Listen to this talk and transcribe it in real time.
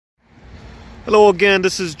Hello again,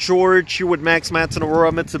 this is George here with Madsen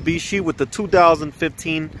Aurora Mitsubishi with the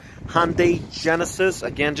 2015 Hyundai Genesis.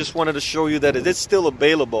 Again, just wanted to show you that it is still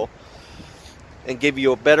available and give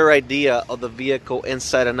you a better idea of the vehicle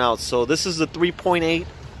inside and out. So this is the 3.8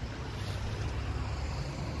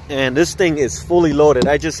 and this thing is fully loaded.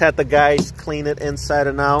 I just had the guys clean it inside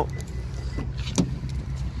and out.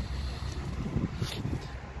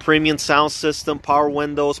 Premium sound system, power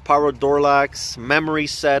windows, power door locks, memory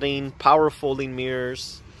setting, power folding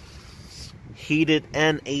mirrors, heated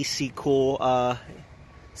and AC cool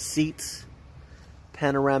seats,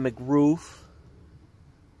 panoramic roof.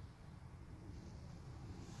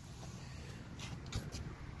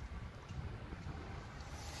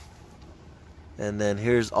 And then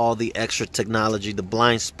here's all the extra technology, the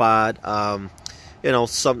blind spot, you know,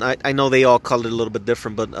 I know they all call it a little bit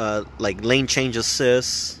different, but like lane change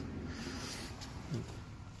assist,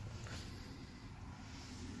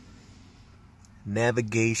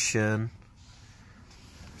 navigation,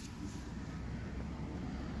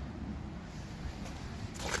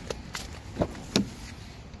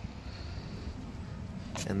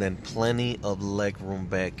 and then plenty of leg room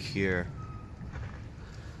back here.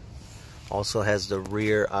 Also has the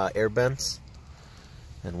rear air vents.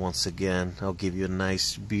 And once again, I'll give you a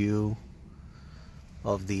nice view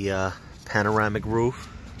of the panoramic roof.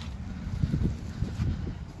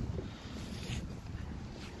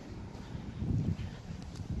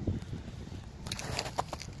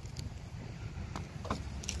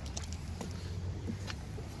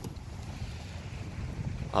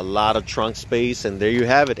 A lot of trunk space, and there you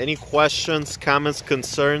have it. Any questions, comments,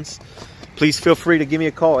 concerns, please feel free to give me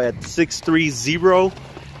a call at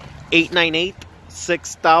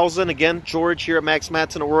 630-898-6000. Again, George here at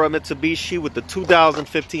Madsen Aurora Mitsubishi with the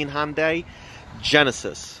 2015 Hyundai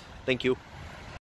Genesis. Thank you.